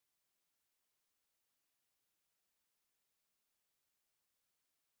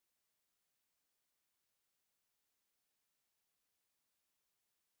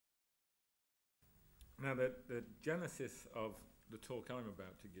Now, the genesis of the talk I'm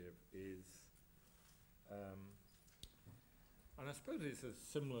about to give is, and I suppose it's a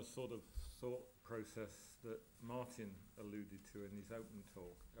similar sort of thought process that Martin alluded to in his opening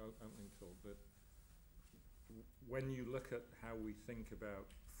talk, that when you look at how we think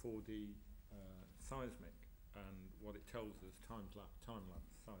about 4D seismic and what it tells us, time-lapse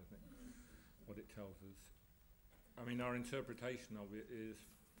seismic, what it tells us, I mean, our interpretation of it is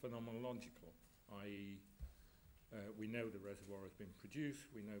phenomenological, i.e., we know the reservoir has been produced,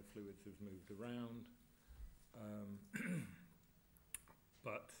 we know fluids have moved around,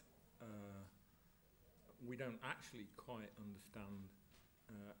 but we don't actually quite understand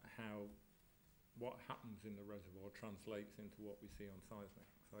how what happens in the reservoir translates into what we see on seismic.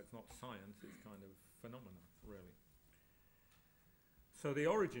 So it's not science, it's kind of phenomena, really. So the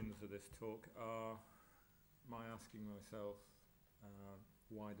origins of this talk are my asking myself,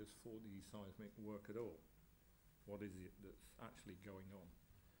 why does 4D seismic work at all? What is it that's actually going on?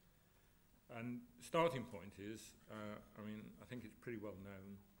 And starting point is, I mean, I think it's pretty well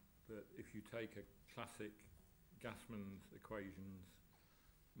known that if you take a classic Gassman's equations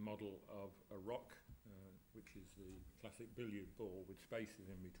model of a rock, which is the classic billiard ball with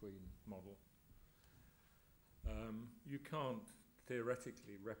spaces in between model, you can't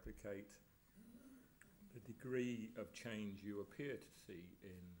theoretically replicate the degree of change you appear to see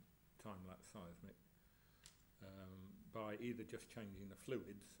in time-lapse seismic by either just changing the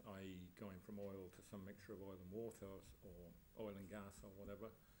fluids, i.e. going from oil to some mixture of oil and water, or oil and gas or whatever,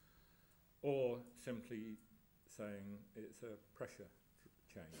 or simply saying it's a pressure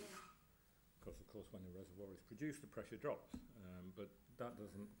change. Because of course when a reservoir is produced the pressure drops, but that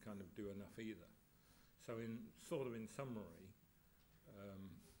doesn't kind of do enough either. So in summary,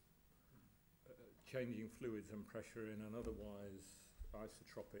 changing fluids and pressure in an otherwise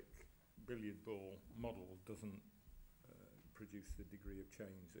isotropic billiard ball model doesn't produce the degree of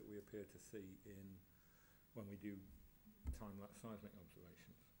change that we appear to see when we do time-lapse seismic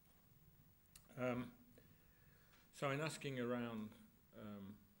observations. So in asking around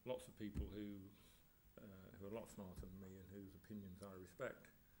lots of people who are a lot smarter than me and whose opinions I respect,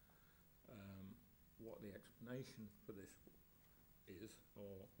 what the explanation for this is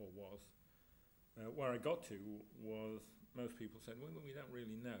or was, where I got to was most people said, well, we don't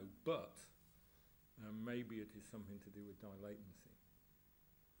really know, but maybe it is something to do with dilatancy.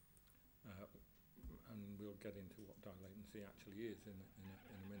 And we'll get into what dilatancy actually is in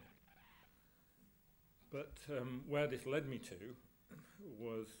a minute. But where this led me to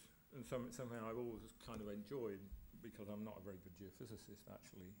was, and something I've always kind of enjoyed, because I'm not a very good geophysicist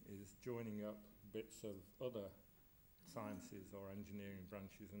actually, is joining up bits of other sciences or engineering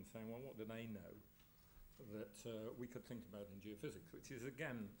branches and saying, well, what do they know that we could think about in geophysics, which is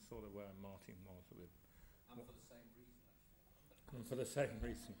again sort of where Martin was with. And for the same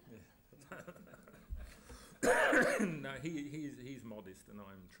reason, actually. And for the same reason, yeah. No, he's modest and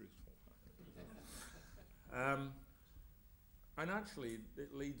I'm truthful. And actually,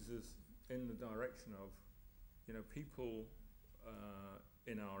 it leads us in the direction of, people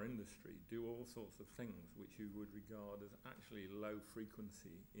in our industry do all sorts of things which you would regard as actually low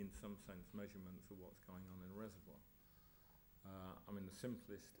frequency, in some sense, measurements of what's going on in a reservoir. I mean, the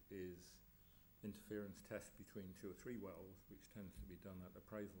simplest is interference tests between 2 or 3 wells, which tends to be done at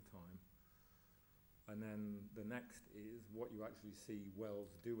appraisal time. And then the next is what you actually see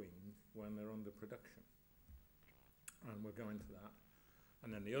wells doing when they're under production. And we'll go into that.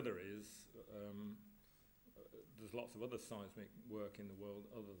 And then the other is, there's lots of other seismic work in the world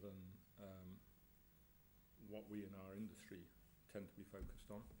other than what we in our industry tend to be focused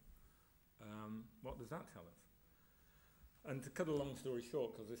on. What does that tell us? And to cut a long story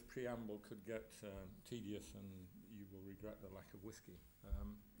short, because this preamble could get tedious and you will regret the lack of whiskey,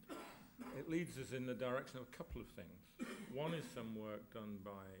 it leads us in the direction of a couple of things. One is some work done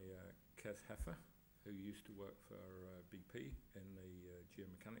by Kes Heffer, who used to work for BP in the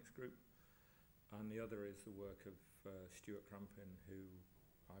geomechanics group. And the other is the work of Stuart Crampin, who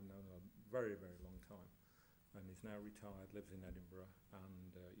I've known a very, very long time, and is now retired, lives in Edinburgh,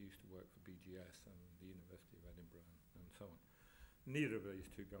 and used to work for BGS and the University of Edinburgh, and so on. Neither of these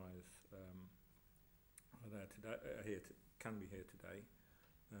two guys are there today, can be here today,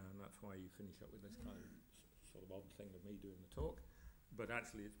 and that's why you finish up with this kind of sort of odd thing of me doing the talk. But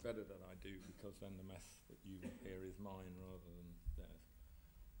actually, it's better that I do, because then the mess that you hear is mine rather than theirs.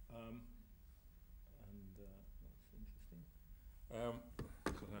 And that's interesting,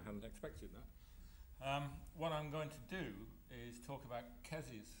 because I hadn't expected that. What I'm going to do is talk about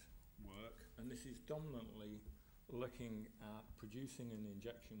Kes's work, and this is dominantly looking at producing an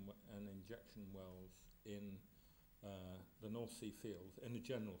injection wells in the North Sea fields in a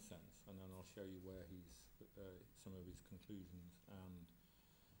general sense, and then I'll show you where he's some of his conclusions and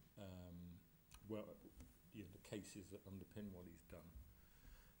the cases that underpin what he's done,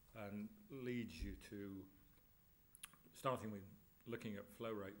 and leads you to, starting with looking at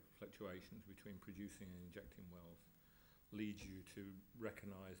flow rate fluctuations between producing and injecting wells, leads you to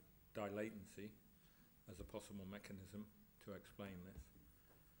recognise dilatancy as a possible mechanism to explain this,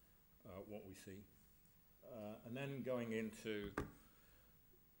 what we see. And then going into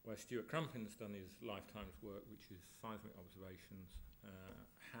where Stuart Crampin's done his lifetime's work, which is seismic observations,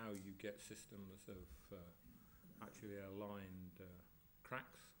 how you get systems of actually aligned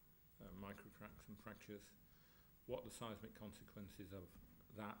cracks, microcracks and fractures, what the seismic consequences of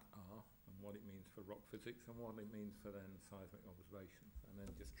that are, and what it means for rock physics, and what it means for then seismic observations, and then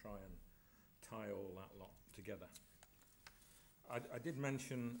just try and tie all that lot together. I did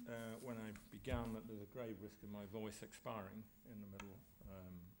mention when I began that there's a grave risk of my voice expiring in the middle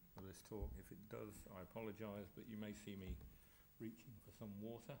of this talk. If it does, I apologise, but you may see me reaching for some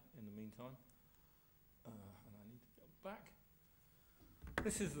water in the meantime. And I need to go back.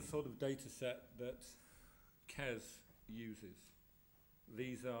 This is the sort of data set that KES uses.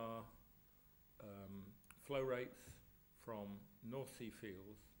 These are flow rates from North Sea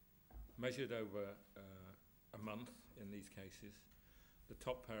fields measured over a month in these cases. The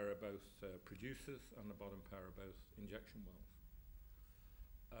top pair are both producers and the bottom pair are both injection wells.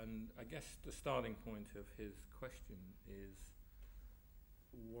 And I guess the starting point of his question is,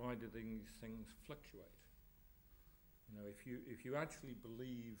 why do these things fluctuate? You know, if you actually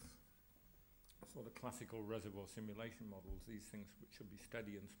believe sort of classical reservoir simulation models, these things should be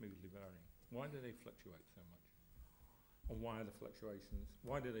steady and smoothly varying. Why do they fluctuate so much? And why are the fluctuations,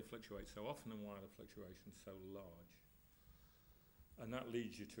 why do they fluctuate so often, and why are the fluctuations so large? And that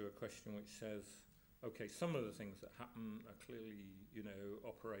leads you to a question which says, okay, some of the things that happen are clearly, you know,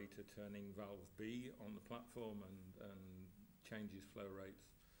 operator turning valve B on the platform and changes flow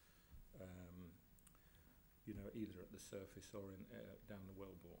rates, you know, either at the surface or in, down the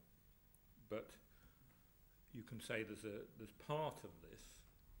wellbore. But you can say there's part of this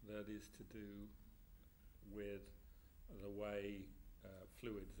that is to do with the way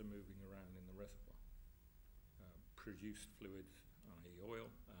fluids are moving around in the reservoir. Produced fluids, i.e. oil,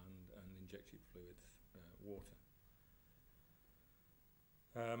 and injected fluids, water.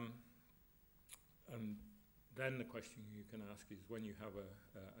 And then the question you can ask is, when you have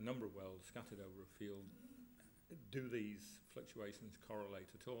a number of wells scattered over a field, do these fluctuations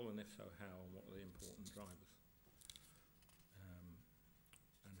correlate at all, and if so, how, and what are the important drivers?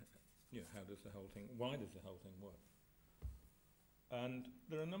 And you know, how does the whole thing, why does the whole thing work? And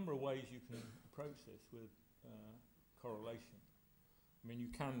there are a number of ways you can approach this with correlation. I mean,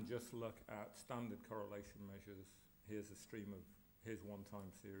 you can just look at standard correlation measures. Here's a stream of, here's one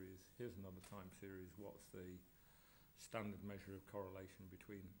time series, here's another time series, what's the standard measure of correlation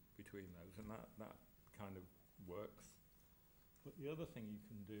between those, and that kind of works. But the other thing you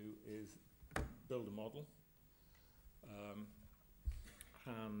can do is build a model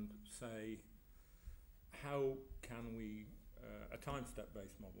and say, how can we, a time step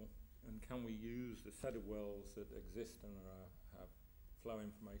based model, and can we use the set of wells that exist and have flow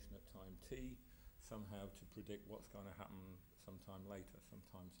information at time t somehow to predict what's going to happen sometime later, some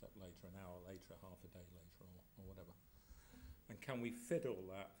time step later, an hour later, half a day later, or whatever. And can we fit all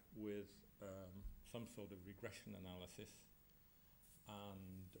that with some sort of regression analysis,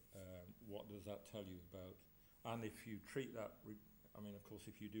 and what does that tell you about? And if you treat that, I mean, of course,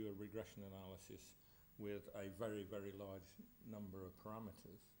 if you do a regression analysis with a very, very large number of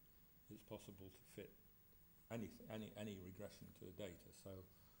parameters, it's possible to fit any regression to the data. So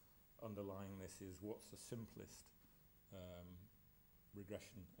underlying this is, what's the simplest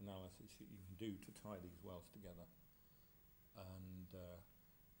regression analysis that you can do to tie these wells together, and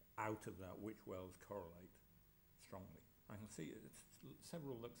out of that, which wells correlate strongly. I can see it's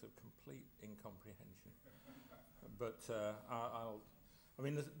several looks of complete incomprehension, but I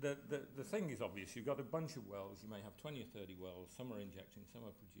mean, the thing is obvious. You've got a bunch of wells. You may have 20 or 30 wells. Some are injecting, some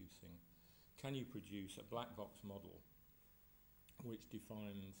are producing. Can you produce a black box model which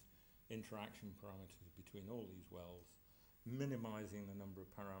defines interaction parameters between all these wells, minimizing the number of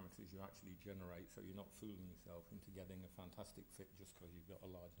parameters you actually generate, so you're not fooling yourself into getting a fantastic fit just because you've got a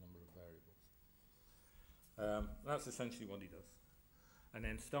large number of variables? That's essentially what he does. And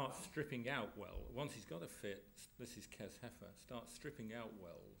then start stripping out wells. Once he's got a fit, this is Kes Heffer, start stripping out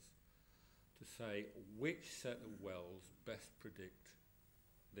wells to say which set of wells best predict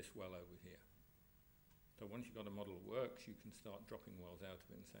this well over here. So once you've got a model that works, you can start dropping wells out of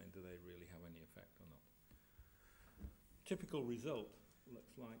it and saying, do they really have any effect or not? typical result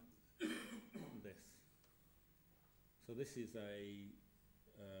looks like this. So this is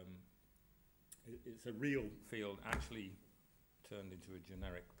it's a real field actually turned into a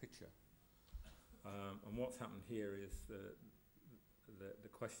generic picture. And what's happened here is the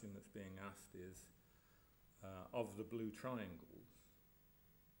question that's being asked is, of the blue triangles,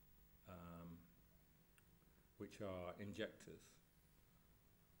 which are injectors,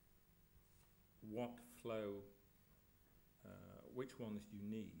 what flow, which ones do you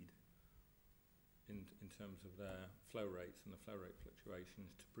need in terms of their flow rates and the flow rate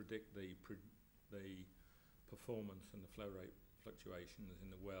fluctuations to predict the performance and the flow rate fluctuations in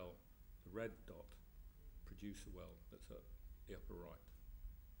the well, the red dot producer well that's at the upper right.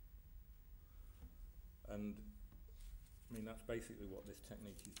 And I mean, that's basically what this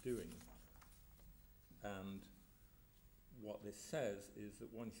technique is doing. And what this says is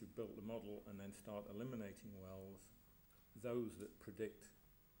that once you've built the model and then start eliminating wells, those that predict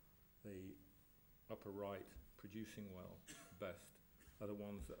the upper right producing well best are the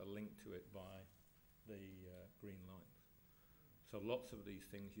ones that are linked to it by the green lines. So lots of these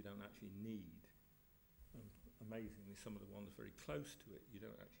things you don't actually need. Amazingly, some of the ones very close to it you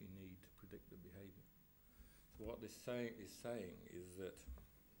don't actually need to predict the behavior. So what this is saying is that,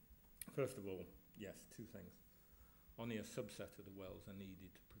 first of all, yes, two things. Only a subset of the wells are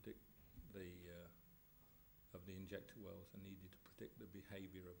needed to predict of the injector wells are needed to predict the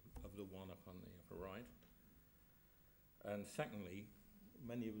behavior of the one up on the upper right. And secondly,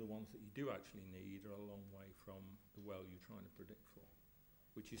 many of the ones that you do actually need are a long way from the well you're trying to predict for,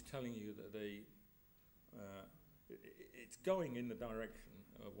 which is telling you that it's going in the direction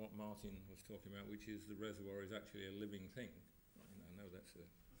of what Martin was talking about, which is the reservoir is actually a living thing. I know that's a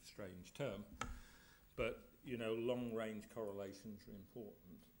strange term, but you know, long-range correlations are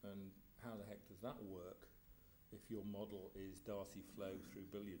important, and how the heck does that work if your model is Darcy flow through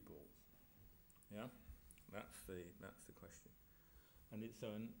billiard balls? Yeah, that's the question. And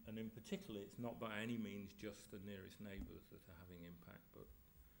and in particular, it's not by any means just the nearest neighbours that are having impact, but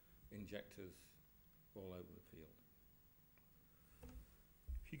injectors all over the field.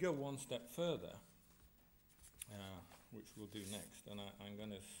 If you go one step further, which we'll do next, and I'm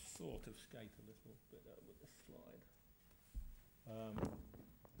going to sort of skate a little bit over this slide.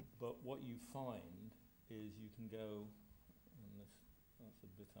 But what you find is you can go, and that's a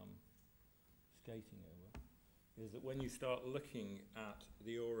bit I'm skating over, is that when you start looking at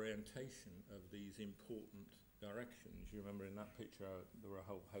the orientation of these important directions, you remember in that picture there were a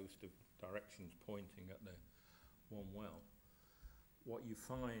whole host of directions pointing at the one well. What you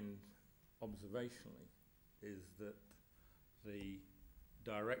find observationally is that the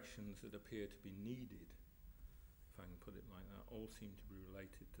directions that appear to be needed, if I can put it like that, all seem to be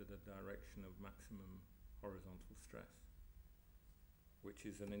related to the direction of maximum horizontal stress, which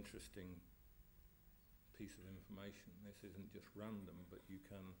is an interesting piece of information. This isn't just random, but you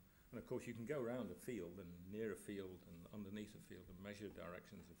can, and of course you can go around a field and near a field and underneath a field and measure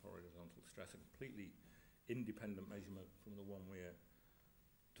directions of horizontal stress, a completely independent measurement from the one we're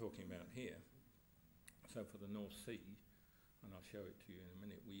talking about here. So for the North Sea, and I'll show it to you in a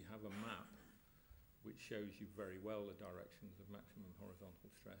minute, we have a map which shows you very well the directions of maximum horizontal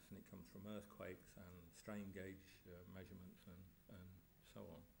stress, and it comes from earthquakes and strain gauge measurements and so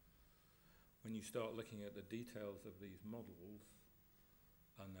on. When you start looking at the details of these models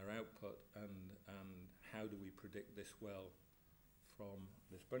and their output and how do we predict this well from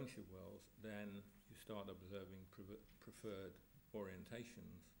this bunch of wells, then you start observing preferred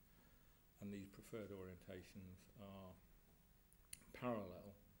orientations, and these preferred orientations are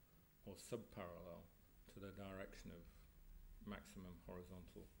parallel or subparallel to the direction of maximum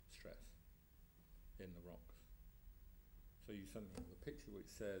horizontal stress in the rocks. So you suddenly have a picture which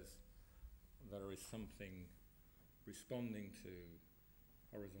says there is something responding to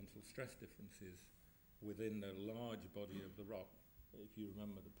horizontal stress differences within the large body of the rock. If you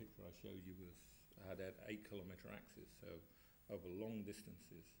remember, the picture I showed you had an 8-kilometre axis, so over long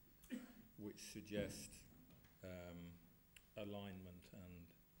distances, which suggest alignment and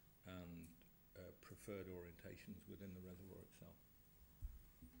preferred orientations within the reservoir itself.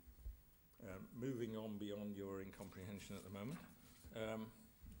 Moving on beyond your incomprehension at the moment,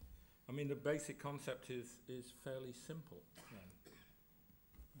 I mean, the basic concept is fairly simple.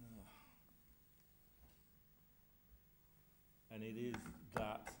 And it is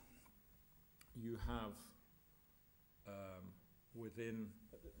that you have within,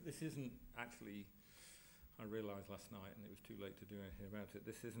 this isn't actually, I realised last night, and it was too late to do anything about it,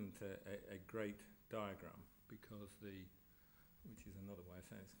 this isn't a great diagram, because which is another way of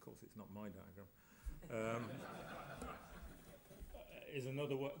saying it, of course it's not my diagram. is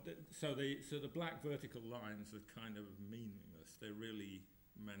another word. So the black vertical lines are kind of meaningless. They're really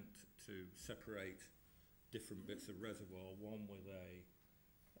meant to separate different bits of reservoir, one with a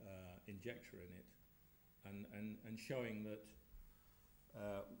injector in it, and showing that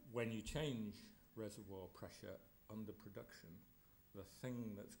when you change reservoir pressure under production, the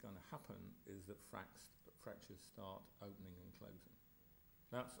thing that's going to happen is that fractures start opening and closing.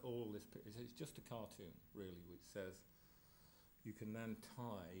 That's all this. It's just a cartoon, really, which says you can then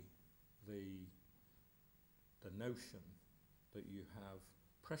tie the notion that you have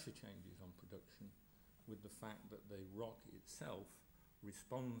pressure changes on production with the fact that the rock itself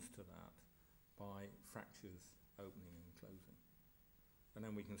responds to that by fractures opening and closing. And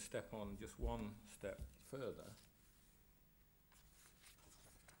then we can step on just one step further.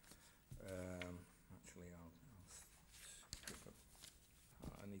 Actually, I'll skip it.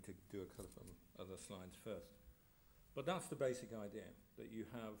 I need to do a couple of other slides first. But that's the basic idea, that you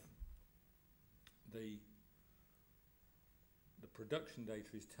have the production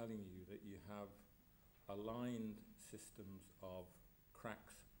data is telling you that you have aligned systems of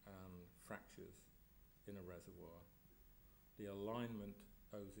cracks and fractures in a reservoir. The alignment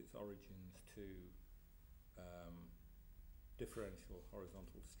owes its origins to differential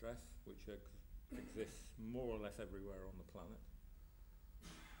horizontal stress, which exists more or less everywhere on the planet,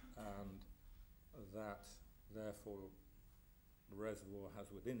 and that therefore the reservoir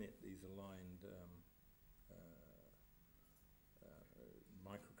has within it these aligned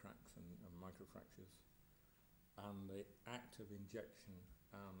microcracks and microfractures, and the act of injection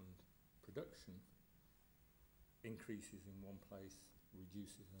and production increases in one place,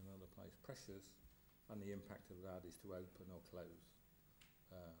 reduces in another place pressures, and the impact of that is to open or close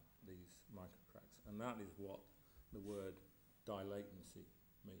these microcracks. And that is what the word dilatancy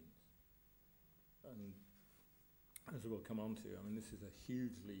means. And as we'll come on to, I mean, this is a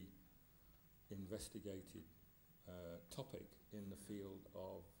hugely investigated topic in the field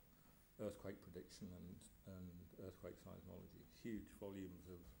of earthquake prediction and earthquake seismology. Huge volumes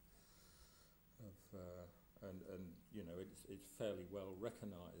and you know, it's fairly well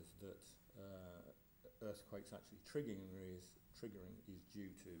recognised that earthquakes actually triggering is due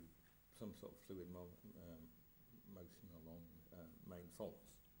to some sort of fluid motion along main faults,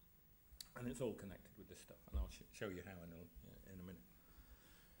 and it's all connected with this stuff, and I'll show you how in a minute.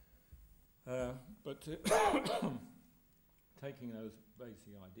 But taking those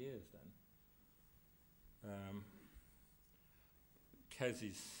basic ideas then,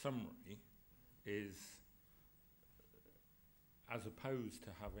 Kes's summary is, as opposed to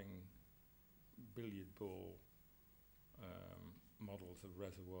having billiard ball models of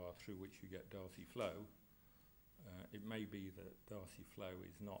reservoir through which you get Darcy flow, it may be that Darcy flow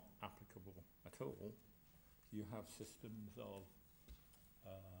is not applicable at all. You have systems of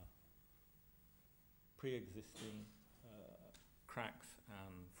pre-existing cracks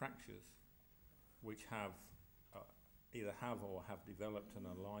and fractures which have either have or have developed an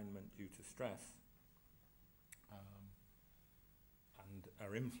alignment due to stress and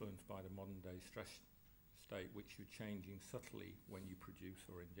are influenced by the modern day stress state, which you're changing subtly when you produce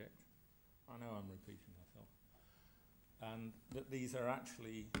or inject. I know I'm repeating myself. And that these are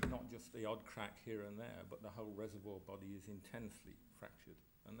actually not just the odd crack here and there, but the whole reservoir body is intensely fractured,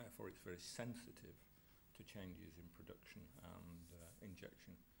 and therefore it's very sensitive to changes in production and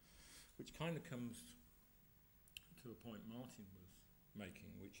injection, which kind of comes to a point Martin was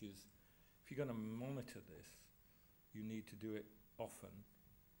making, which is if you're going to monitor this, you need to do it often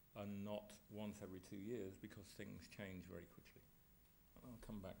and not once every 2 years, because things change very quickly. And I'll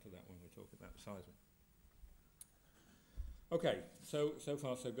come back to that when we talk about seismic. Okay, so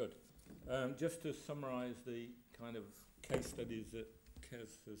far so good. Just to summarise the kind of case studies that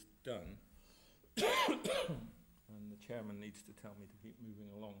Kes has done, and the chairman needs to tell me to keep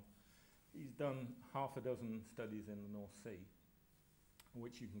moving along. He's done half a dozen studies in the North Sea,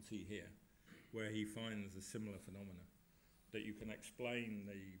 which you can see here, where he finds a similar phenomena, that you can explain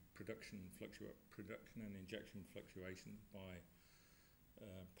the production and injection fluctuations by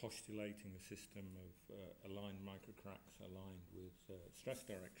postulating a system of aligned microcracks aligned with stress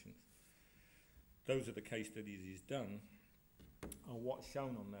directions. Those are the case studies he's done. And what's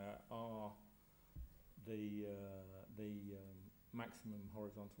shown on there are the maximum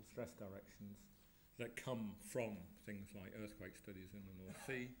horizontal stress directions that come from things like earthquake studies in the North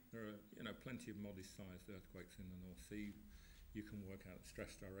Sea. There are, you know, plenty of modest-sized earthquakes in the North Sea. You can work out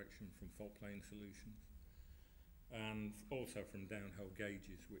stress direction from fault plane solutions, and also from downhole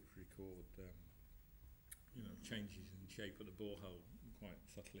gauges, which record, you know, changes in shape of the borehole quite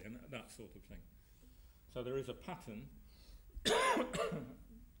subtly, and that sort of thing. So there is a pattern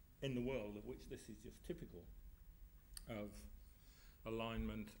in the world, of which this is just typical, of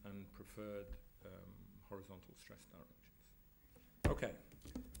alignment and preferred horizontal stress directions. Okay,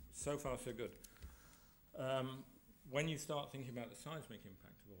 so far so good. When you start thinking about the seismic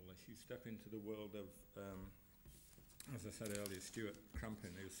impact of all this, you step into the world of, as I said earlier, Stuart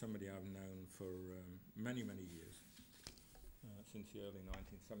Crampin, who's somebody I've known for many, many years, since the early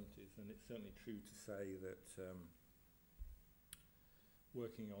 1970s, and it's certainly true to say that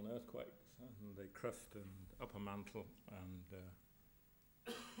working on earthquakes and the crust and upper mantle and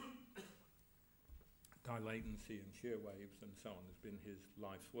dilatancy and shear waves and so on has been his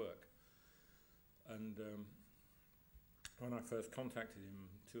life's work. And when I first contacted him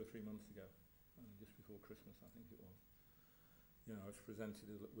 2 or 3 months ago, just before Christmas I think it was, you know, I was presented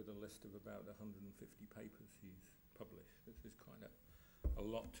with a list of about 150 papers he's published. This is quite a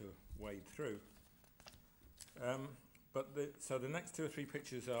lot to wade through. So the next 2 or 3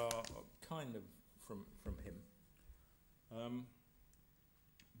 pictures are kind of from him.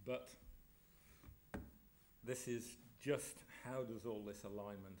 But this is just how does all this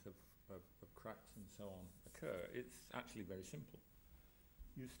alignment of cracks and so on occur. It's actually very simple.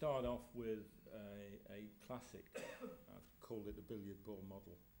 You start off with a classic, I've called it the billiard ball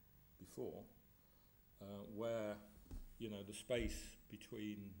model before, where, you know, the space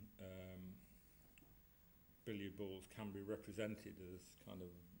between billiard balls can be represented as kind of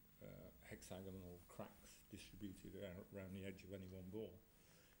hexagonal cracks distributed around the edge of any one ball.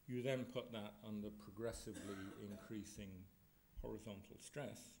 You then put that under progressively increasing horizontal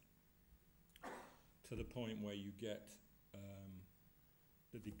stress to the point where you get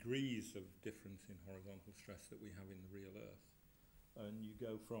the degrees of difference in horizontal stress that we have in the real Earth. And you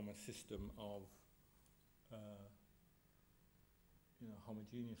go from a system of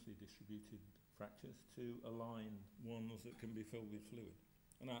homogeneously distributed fractures to aligned ones that can be filled with fluid.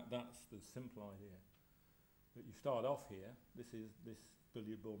 And that's the simple idea. That you start off here, this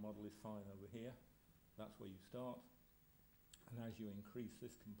billiard ball model is fine over here, that's where you start. And as you increase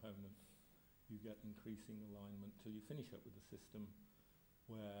this component, you get increasing alignment till you finish up with a system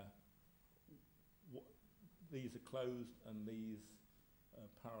where these are closed and these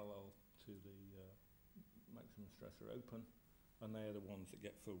parallel to the maximum stress are open, and they're the ones that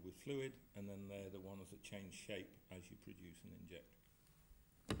get filled with fluid, and then they're the ones that change shape as you produce and inject.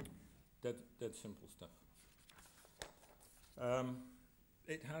 Dead simple stuff.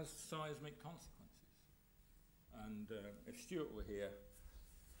 It has seismic consequences, and if Stuart were here,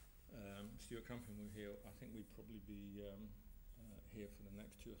 Stuart Crampin were here, I think we'd probably be here for the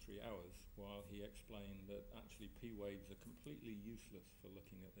next 2 or 3 hours while he explained that actually P waves are completely useless for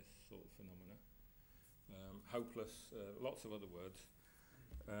looking at this sort of phenomena. Hopeless, lots of other words.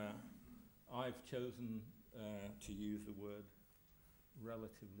 I've chosen to use the word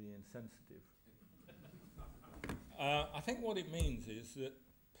relatively insensitive. I think what it means is that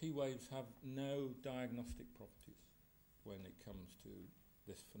P waves have no diagnostic properties when it comes to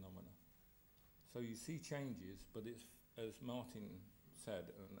this phenomena. So you see changes, but it's, as Martin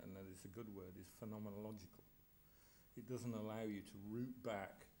said, and that is a good word, is phenomenological. It doesn't allow you to root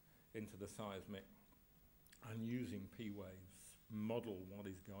back into the seismic and using P waves model what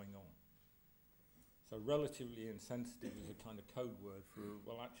is going on. So relatively insensitive is a kind of code word for,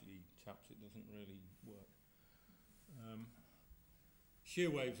 well actually chaps, it doesn't really work. Shear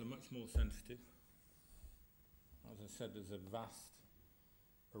waves are much more sensitive. As I said, there's a vast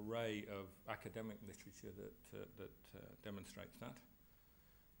array of academic literature that demonstrates that.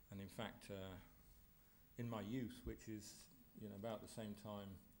 And in fact, in my youth, which is about the same time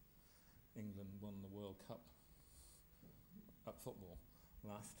England won the World Cup at football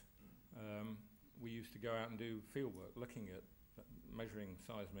last, we used to go out and do field work looking at measuring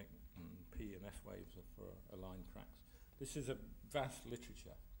seismic and P and S waves for aligned cracks. This is a vast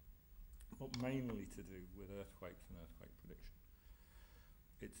literature, but mainly to do with earthquakes and earthquake prediction.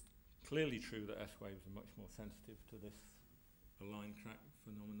 It's clearly true that S waves are much more sensitive to this aligned crack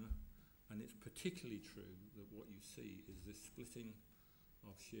phenomena, and it's particularly true that what you see is this splitting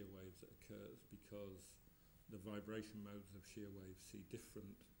of shear waves that occurs because the vibration modes of shear waves see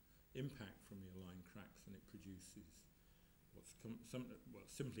different impact from the aligned cracks, and it produces what's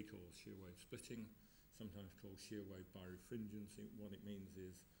simply called shear wave splitting, sometimes called shear wave birefringence. What it means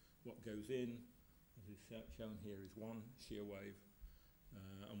is what goes in, as is shown here, is one shear wave,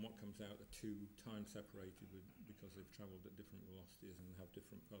 and what comes out are two time separated because they've travelled at different velocities and have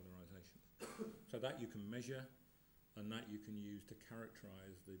different polarizations. So that you can measure, and that you can use to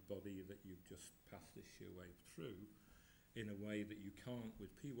characterize the body that you've just passed this shear wave through in a way that you can't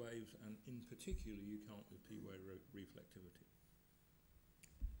with P waves, and in particular you can't with P wave reflectivity.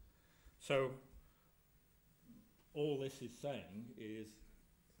 So all this is saying is,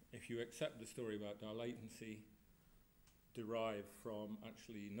 if you accept the story about dilatancy derived from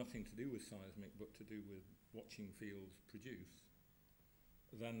actually nothing to do with seismic but to do with watching fields produce,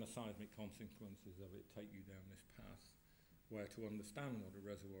 then the seismic consequences of it take you down this path where to understand what a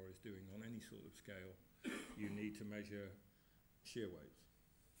reservoir is doing on any sort of scale, you need to measure shear waves.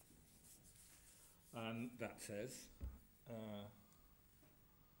 And that says,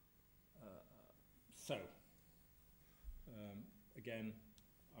 again,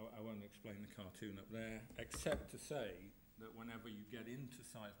 I won't explain the cartoon up there, except to say that whenever you get into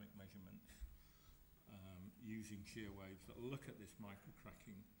seismic measurements using shear waves that look at this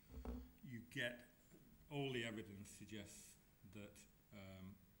microcracking, you get all the evidence suggests that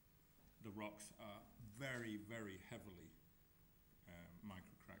the rocks are very, very heavily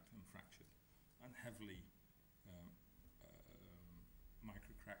microcracked and fractured, and heavily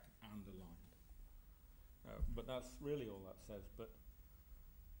microcracked and aligned. But that's really all that says.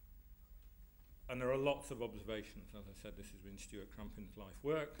 And there are lots of observations. As I said, this has been Stuart Crampin's life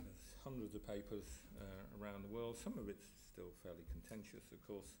work. There's hundreds of papers around the world. Some of it's still fairly contentious, of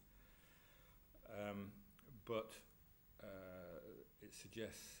course. But it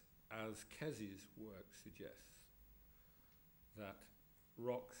suggests, as Kesey's work suggests, that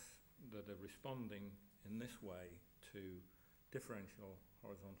rocks that are responding in this way to differential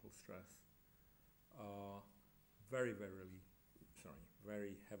horizontal stress are very,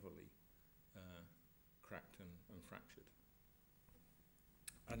 very heavily cracked and fractured.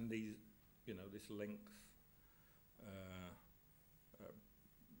 And these, this links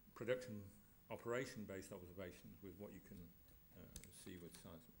production operation-based observations with what you can see with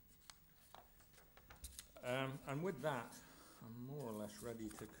seismic. And with that, I'm more or less ready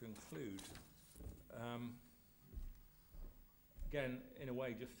to conclude. Again, in a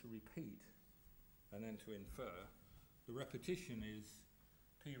way, just to repeat and then to infer, the repetition is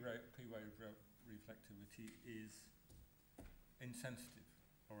P-wave reflectivity is insensitive,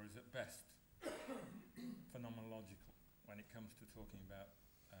 or is at best phenomenological when it comes to talking about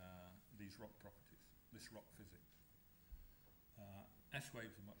these rock properties, this rock physics.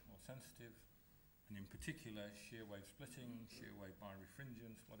 S-waves are much more sensitive, and in particular shear wave splitting, shear wave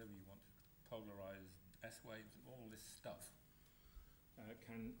birefringence, whatever you want to polarize, S-waves, all this stuff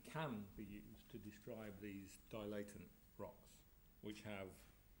can be used to describe these dilatant rocks, which have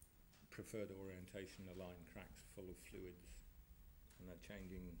preferred orientation, aligned cracks full of fluids, and they're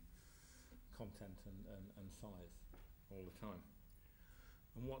changing content and size all the time.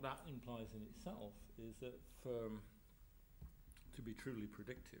 And what that implies in itself is that to be truly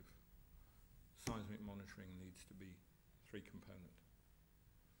predictive, seismic monitoring needs to be 3-component.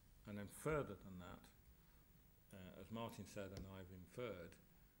 And then further than that, as Martin said and I've inferred,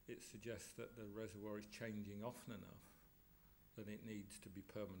 it suggests that the reservoir is changing often enough that it needs to be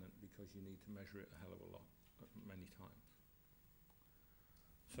permanent because you need to measure it a hell of a lot, many times.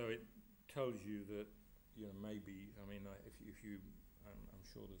 So it tells you that, maybe, I mean, if you, I'm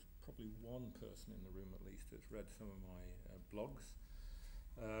sure there's probably one person in the room at least that's read some of my blogs,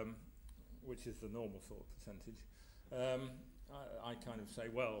 which is the normal sort of percentage. I kind of say,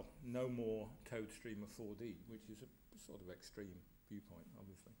 well, no more towed stream of 4D, which is a sort of extreme viewpoint,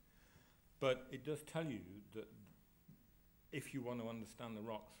 obviously. But it does tell you that if you want to understand the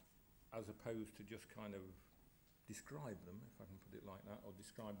rocks, as opposed to just kind of describe them, if I can put it like that, or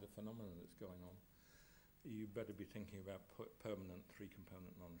describe the phenomenon that's going on, you better be thinking about permanent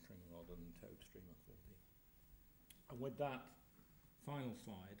 3-component monitoring rather than towed stream of 4D. And with that final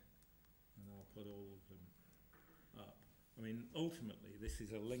slide, and I'll put all of them up, I mean, ultimately, this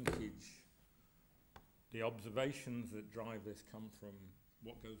is a linkage. The observations that drive this come from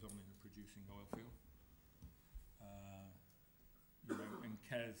what goes on in a producing oil field. And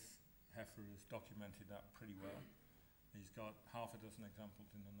Kes Heffer has documented that pretty well. He's got half a dozen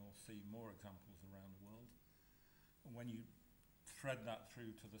examples in the North Sea, more examples around the world. And when you thread that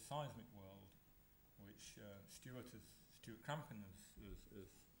through to the seismic world, which Stuart Crampin has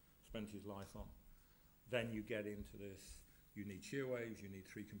spent his life on, then you get into this. You need shear waves, you need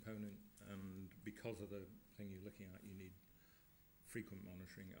 3-component, and because of the thing you're looking at, you need frequent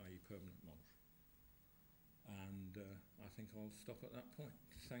monitoring, i.e. permanent monitoring. And I think I'll stop at that point.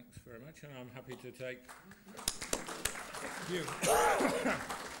 Thanks very much, and I'm happy to take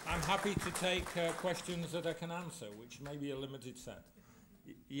I'm happy to take questions that I can answer, which may be a limited set.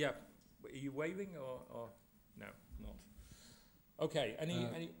 Yeah, are you waving or no, not? Okay. Any?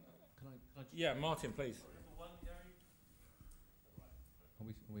 Can I just Yeah, Martin, please.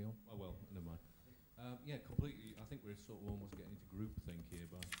 Are we on? Oh well, never mind. Yeah, completely. I think we're sort of almost getting into groupthink here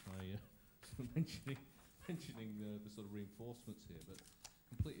by mentioning the sort of reinforcements here, but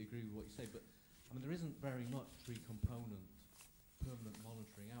completely agree with what you say. But I mean, there isn't very much three-component permanent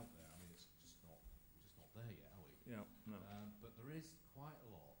monitoring out there. I mean, it's just not there yet, are we? Yeah, no. But there is quite a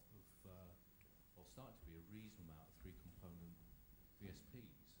lot of, or starting to be a reasonable amount of three-component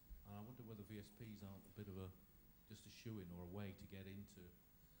VSPs, and I wonder whether VSPs aren't a bit of just a shoe-in or a way to get into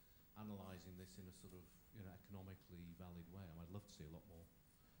analysing this in a sort of economically valid way. I mean, I'd love to see a lot more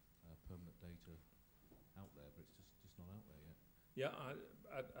permanent data out there, but it's just not out there yet. Yeah,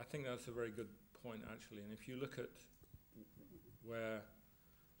 I think that's a very good point, actually. And if you look at where,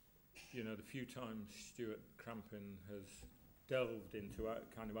 the few times Stuart Crampin has delved into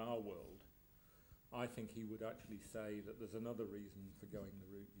kind of our world, I think he would actually say that there's another reason for going the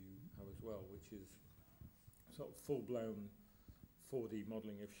route you have as well, which is sort of full-blown 4D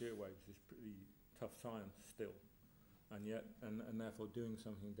modelling of shear waves is pretty tough science still, and yet, and therefore doing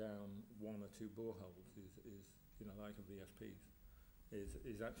something down one or two boreholes is like a VSPs,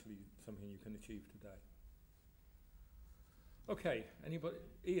 is actually something you can achieve today. Okay, anybody?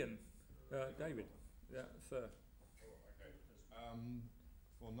 Ian, David, yeah, sir. Okay.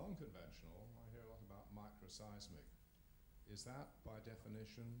 For non-conventional, I hear a lot about microseismic. Is that, by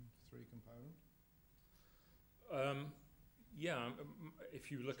definition, three-component? Yeah,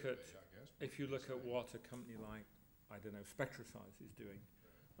 if you look at what a company like, I don't know, Spectrasize is doing,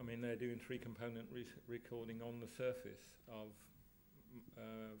 I mean, they're doing three-component recording on the surface of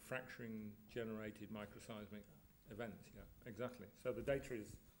fracturing-generated microseismic events. Yeah, exactly. So the data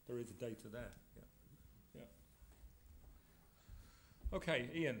there is data there. Yeah. Okay,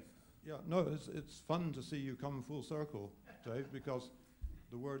 Ian. Yeah, no, it's fun to see you come full circle, Dave, because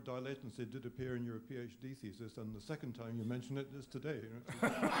the word dilatancy did appear in your PhD thesis, and the second time you mention it is today.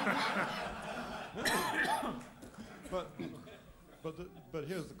 But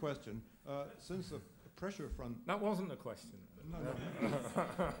here's the question: since the pressure front— That wasn't a question. No,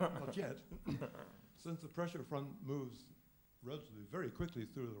 not yet. Since the pressure front moves relatively very quickly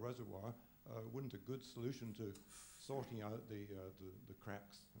through the reservoir, wouldn't a good solution to sorting out the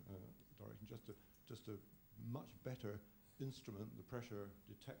cracks direction just a much better instrument the pressure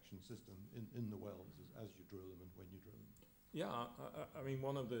detection system in the wells as you drill them and when you drill them? Yeah, I mean,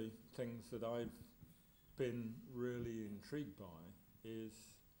 one of the things that I've been really intrigued by is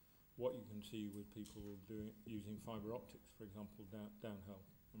what you can see with people using fibre optics, for example, downhill.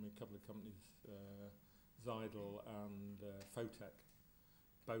 I mean, a couple of companies, Zidal and Photech,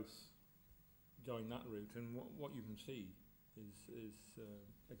 both going that route, and what you can see is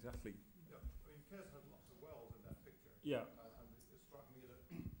exactly. Yeah, I mean, Kes had lots of wells in that picture. Yeah. And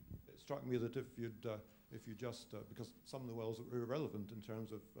it struck me that if you just because some of the wells are irrelevant in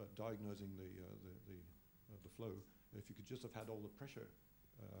terms of diagnosing the flow, if you could just have had all the pressure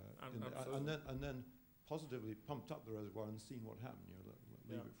and then positively pumped up the reservoir and seen what happened,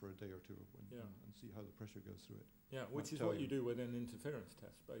 leave it for a day or two and see how the pressure goes through it. Yeah, which is what you do with an interference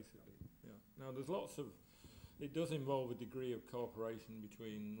test, basically. Yeah. Now, there's lots of. It does involve a degree of cooperation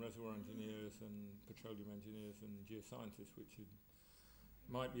between reservoir engineers and petroleum engineers and geoscientists, which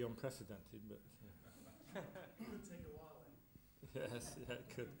might be unprecedented, but. It could take a while. Yes, yeah, it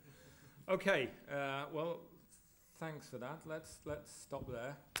could. Okay, well, thanks for that. Let's stop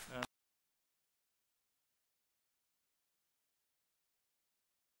there.